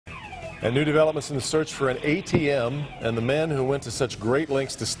And new developments in the search for an ATM and the men who went to such great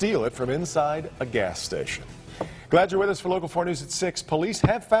lengths to steal it from inside a gas station. Glad you're with us for Local 4 News at 6. Police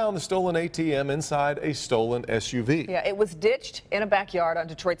have found the stolen ATM inside a stolen SUV. Yeah, it was ditched in a backyard on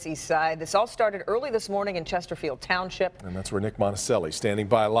Detroit's east side. This all started early this morning in Chesterfield Township. And that's where Nick Monticelli standing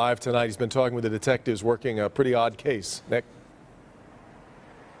by live tonight. He's been talking with the detectives working a pretty odd case. Nick?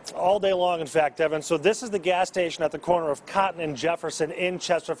 All day long, in fact, Evan. So this is the gas station at the corner of Cotton and Jefferson in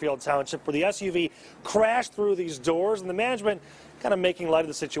Chesterfield Township, where the SUV crashed through these doors, and the management kind of making light of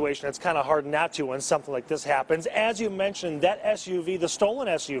the situation. It's kind of hard not to when something like this happens. As you mentioned, that SUV, the stolen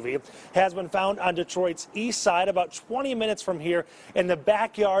SUV, has been found on Detroit's east side, about 20 minutes from here, in the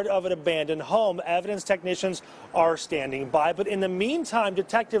backyard of an abandoned home. Evidence technicians are standing by, but in the meantime,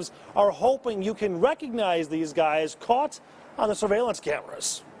 detectives are hoping you can recognize these guys caught on the surveillance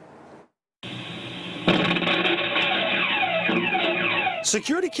cameras.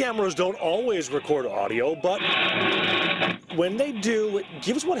 Security cameras don't always record audio, but when they do, it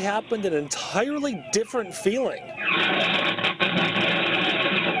gives what happened an entirely different feeling.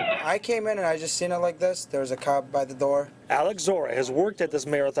 I came in and I just seen it like this. There was a cop by the door. Alex Zora has worked at this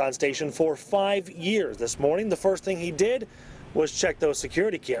marathon station for 5 years. This morning, the first thing he did was check those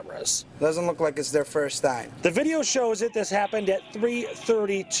security cameras. Doesn't look like it's their first time. The video shows it. This happened at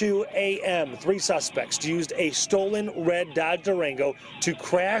 3:32 a.m. 3 suspects used a stolen red Dodge Durango to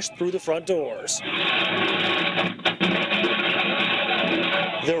crash through the front doors.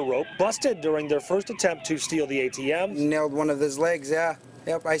 Their rope busted during their first attempt to steal the ATM. Nailed one of his legs, yeah.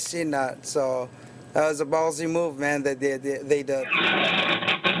 Yep, I seen that. So that was a ballsy move, man, that they did.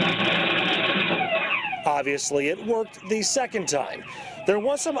 Obviously, it worked the second time. There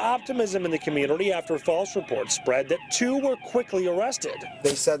was some optimism in the community after false reports spread that 2 were quickly arrested.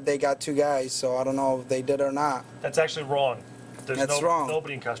 They said they got 2 guys, so I don't know if they did or not. That's actually wrong. That's wrong.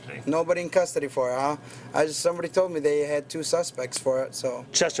 Nobody in custody. Nobody in custody for it, huh? Somebody told me they had 2 suspects for it, so.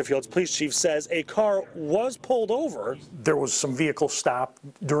 Chesterfield's police chief says a car was pulled over. There was some vehicles stopped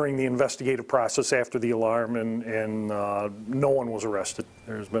during the investigative process after the alarm, and no one was arrested.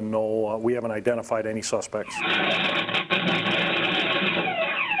 There's been no, we haven't identified any suspects.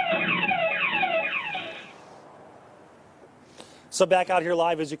 So back out here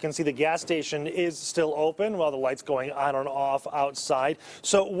live, as you can see, the gas station is still open while the lights going on and off outside.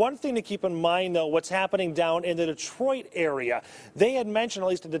 So one thing to keep in mind, though, what's happening down in the Detroit area. They had mentioned, at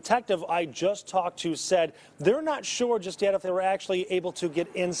least a detective I just talked to said, they're not sure just yet if they were actually able to get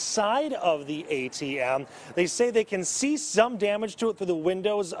inside of the ATM. They say they can see some damage to it through the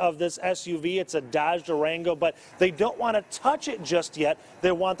windows of this SUV. It's a Dodge Durango, but they don't want to touch it just yet.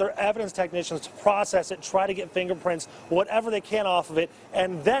 They want their evidence technicians to process it, try to get fingerprints, whatever they can off of it,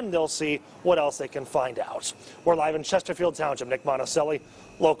 and then they'll see what else they can find out. We're live in Chesterfield Township. Nick Monticelli,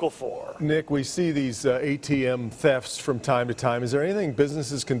 Local 4. Nick, we see these ATM thefts from time to time. Is there anything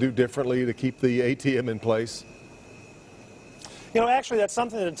businesses can do differently to keep the ATM in place? You know, actually, that's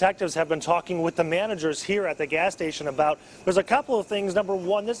something the detectives have been talking with the managers here at the gas station about. There's a couple of things. Number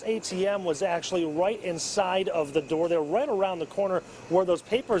one, this ATM was actually right inside of the door. They're right around the corner where those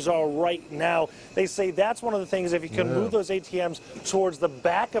papers are right now. They say that's one of the things, if you can move those ATMs towards the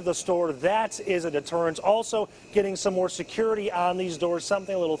back of the store, that is a deterrent. Also, getting some more security on these doors,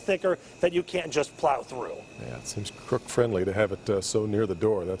 something a little thicker that you can't just plow through. Yeah, it seems crook-friendly to have it so near the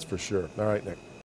door, that's for sure. All right, Nick.